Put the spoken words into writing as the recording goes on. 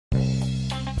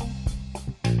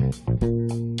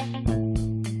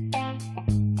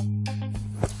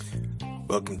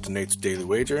Welcome to Nate's Daily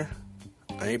Wager.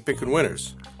 I ain't picking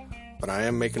winners, but I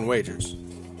am making wagers.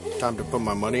 Time to put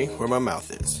my money where my mouth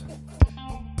is.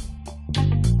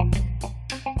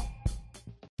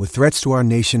 With threats to our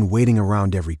nation waiting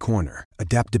around every corner,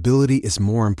 adaptability is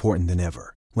more important than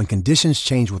ever. When conditions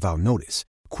change without notice,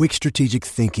 quick strategic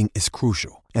thinking is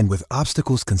crucial. And with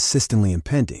obstacles consistently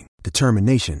impending,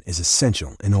 determination is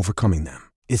essential in overcoming them.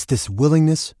 It's this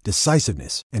willingness,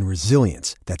 decisiveness, and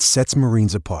resilience that sets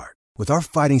Marines apart. With our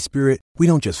fighting spirit, we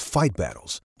don't just fight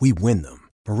battles, we win them.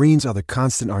 Marines are the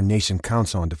constant our nation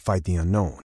counts on to fight the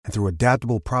unknown. And through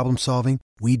adaptable problem solving,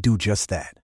 we do just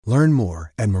that. Learn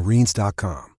more at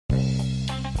marines.com.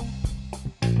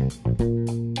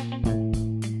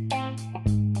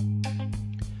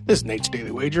 This is Nate's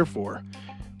Daily Wager for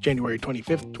January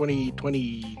 25th,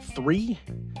 2023.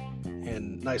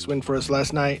 And nice win for us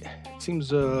last night. It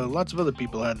seems lots of other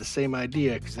people had the same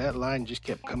idea because that line just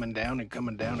kept coming down and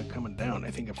coming down and coming down.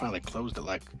 I think it finally closed at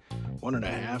like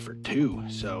 1.5 or 2.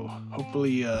 So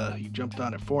hopefully you jumped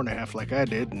on at 4.5 like I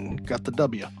did and got the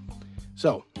W.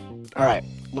 So, all right,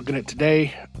 looking at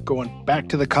today, going back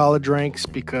to the college ranks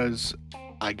because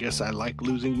I guess I like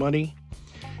losing money.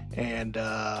 And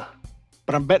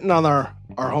but I'm betting on our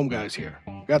home guys here.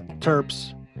 Got the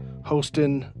Terps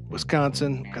hosting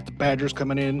Wisconsin. Got the Badgers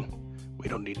coming in. We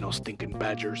don't need no stinking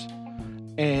Badgers.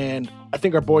 And I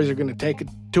think our boys are going to take it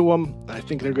to them. I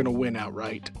think they're going to win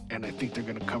outright. And I think they're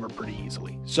going to cover pretty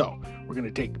easily. So we're going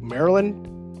to take Maryland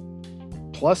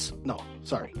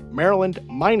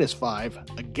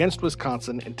 -5 against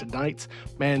Wisconsin in tonight's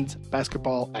men's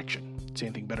basketball action. See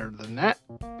anything better than that?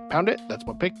 Pound it. That's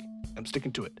my pick. I'm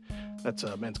sticking to it. That's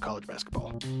men's college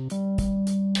basketball.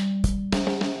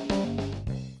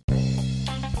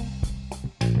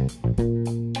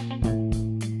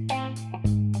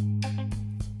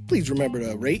 Please remember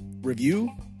to rate, review,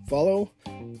 follow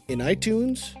in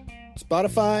iTunes,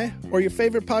 Spotify, or your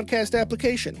favorite podcast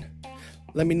application.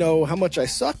 Let me know how much I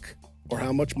suck or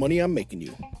how much money I'm making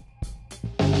you.